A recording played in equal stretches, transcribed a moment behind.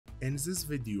In this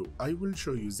video, I will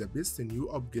show you the best new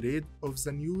upgrade of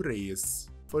the new race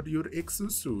for your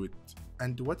Exosuit,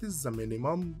 and what is the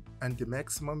minimum and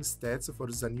maximum stats for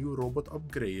the new robot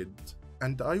upgrade.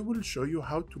 And I will show you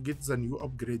how to get the new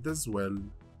upgrade as well.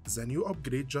 The new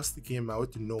upgrade just came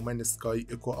out in No Man's Sky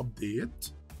Echo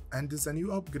update, and the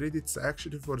new upgrade it's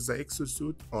actually for the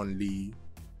Exosuit only.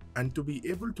 And to be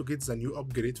able to get the new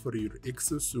upgrade for your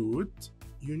Exosuit,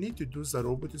 you need to do the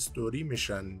robot story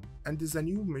mission, and the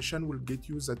new mission will get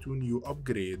you the 2 new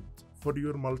upgrade for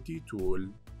your multi-tool.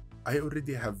 I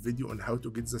already have video on how to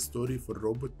get the story for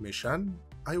robot mission.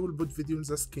 I will put video on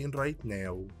the screen right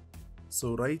now.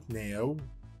 So right now,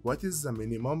 what is the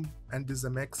minimum and the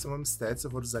maximum stats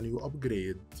for the new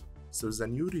upgrade? So the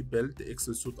new rebuilt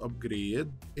Exosuit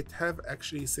upgrade, it have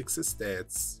actually 6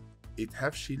 stats. It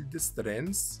have shield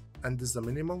strength and the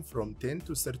minimum from 10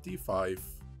 to 35.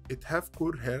 It have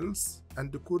core health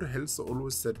and the core health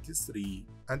always 33,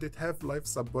 and it have life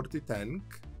support tank,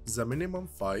 the minimum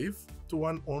 5 to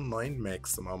 109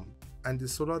 maximum, and the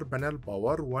solar panel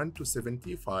power 1 to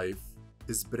 75.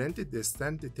 Sprint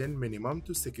distance 10 minimum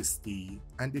to 60,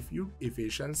 and fuel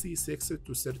efficiency 6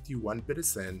 to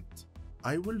 31%.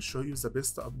 I will show you the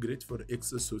best upgrade for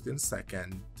Exosuit in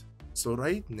second. So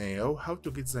right now, how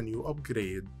to get the new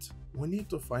upgrade? We need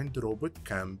to find the robot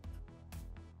camp.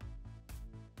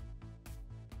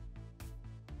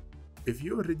 If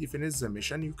you already finished the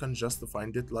mission, you can just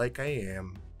find it like I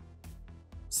am.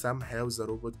 Somehow the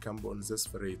robot camp on this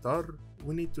freighter,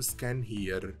 we need to scan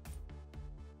here.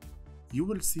 You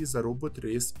will see the robot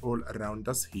race all around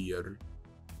us here.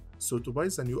 So to buy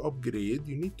the new upgrade,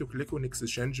 you need to click on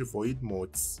Exchange Void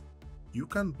Motes. You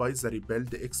can buy the rebuilt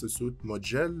Exosuit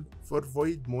module for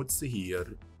Void Motes here,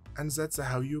 and that's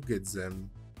how you get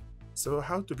them. So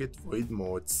how to get Void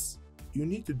Motes? You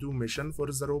need to do mission for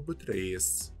the robot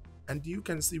race, and you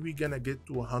can see we're gonna get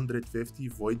 250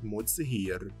 Void Motes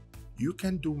here. You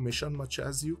can do mission much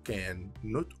as you can,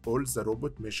 not all the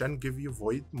robot mission give you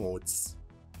Void Motes.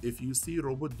 If you see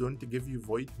robot don't give you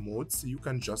Void Motes, you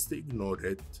can just ignore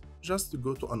it. Just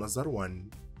go to another one.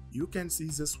 You can see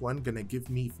this one gonna give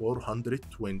me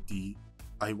 420.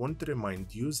 I want to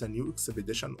remind you the new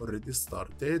expedition already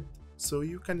started, so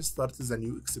you can start the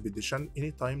new expedition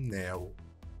anytime now.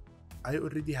 I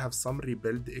already have some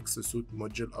rebuilt Exosuit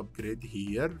module upgrade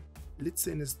here. Let's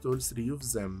install 3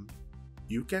 of them.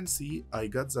 You can see I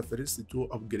got the first 2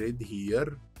 upgrade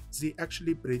here. They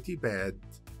actually pretty bad.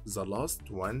 The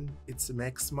last one, it's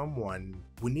maximum 1.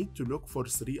 We need to look for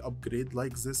 3 upgrade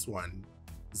like this one.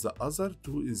 The other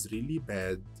 2 is really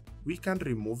bad. We can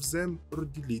remove them or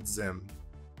delete them.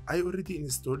 I already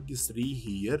installed the 3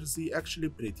 here, they actually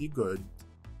pretty good.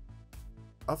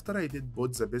 After I did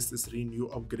both the best 3 new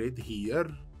upgrade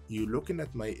here, you looking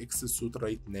at my Exosuit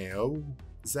right now,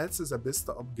 that's the best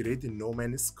upgrade in No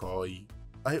Man's Sky.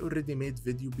 I already made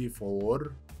video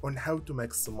before on how to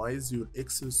maximize your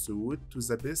Exosuit to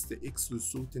the best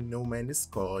Exosuit in No Man's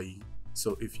Sky.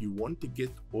 So if you want to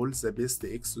get all the best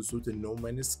Exosuit in No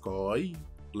Man's Sky,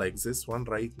 like this one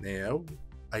right now,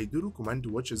 I do recommend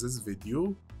watch this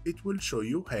video, it will show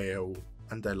you how.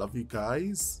 And I love you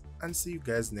guys, and see you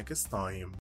guys next time.